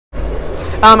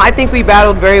I think we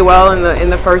battled very well in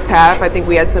the first half. I think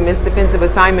we had some missed defensive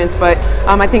assignments, but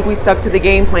I think we stuck to the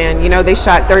game plan. You know, they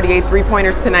shot 38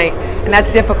 three-pointers tonight, and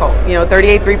that's difficult. You know,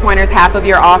 38 three-pointers, half of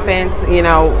your offense, you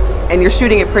know, and you're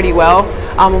shooting it pretty well.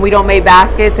 We don't make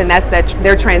baskets, and that's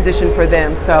their transition for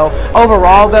them. So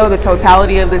overall, though, the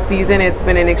totality of the season, it's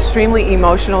been an extremely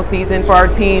emotional season for our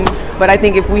team. But I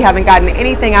think if we haven't gotten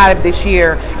anything out of this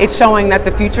year, it's showing that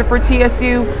the future for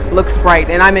TSU looks bright.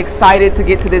 And I'm excited to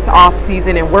get to this off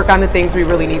season and work on the things we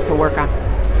really need to work on.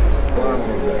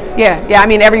 Yeah, I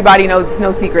mean, everybody knows it's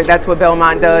no secret that's what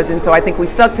Belmont does, and so I think we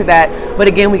stuck to that. But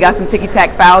again, we got some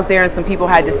ticky-tack fouls there, and some people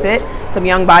had to sit. Some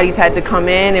young bodies had to come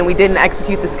in, and we didn't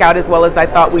execute the scout as well as I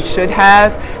thought we should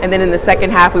have. And then in the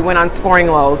second half, we went on scoring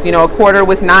lows. You know, a quarter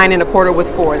with 9 and a quarter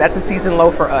with 4. That's a season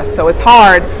low for us. So it's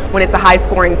hard when it's a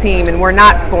high-scoring team, and we're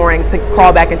not scoring to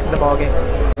crawl back into the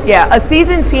ballgame. Yeah, a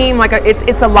seasoned team, like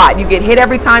it's a lot. You get hit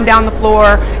every time down the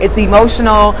floor. It's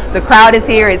emotional. The crowd is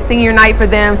here. It's senior night for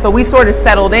them. So we sort of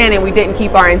settled in and we didn't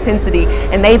keep our intensity.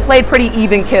 And they played pretty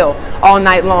even kill all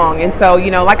night long. And so,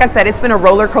 you know, like I said, it's been a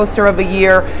roller coaster of a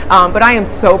year. But I am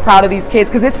so proud of these kids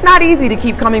because it's not easy to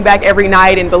keep coming back every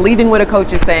night and believing what a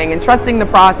coach is saying and trusting the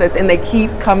process, and they keep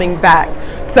coming back.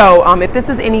 So if this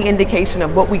is any indication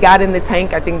of what we got in the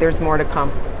tank, I think there's more to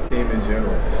come. Team in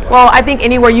general? Well, I think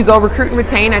anywhere you go, recruit and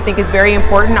retain, I think is very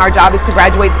important. Our job is to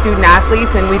graduate student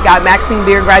athletes, and we've got Maxine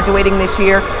Beer graduating this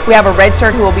year. We have a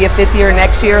redshirt who will be a 5th year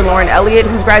next year, Lauren Elliott,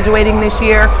 who's graduating this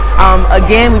year.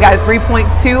 Again, we got a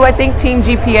 3.2, I think, team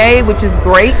GPA, which is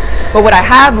great. But what I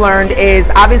have learned is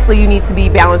obviously you need to be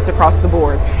balanced across the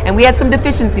board. And we had some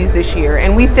deficiencies this year,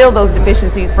 and we fill those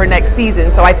deficiencies for next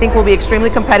season. So I think we'll be extremely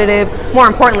competitive. More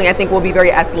importantly, I think we'll be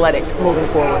very athletic moving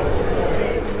forward.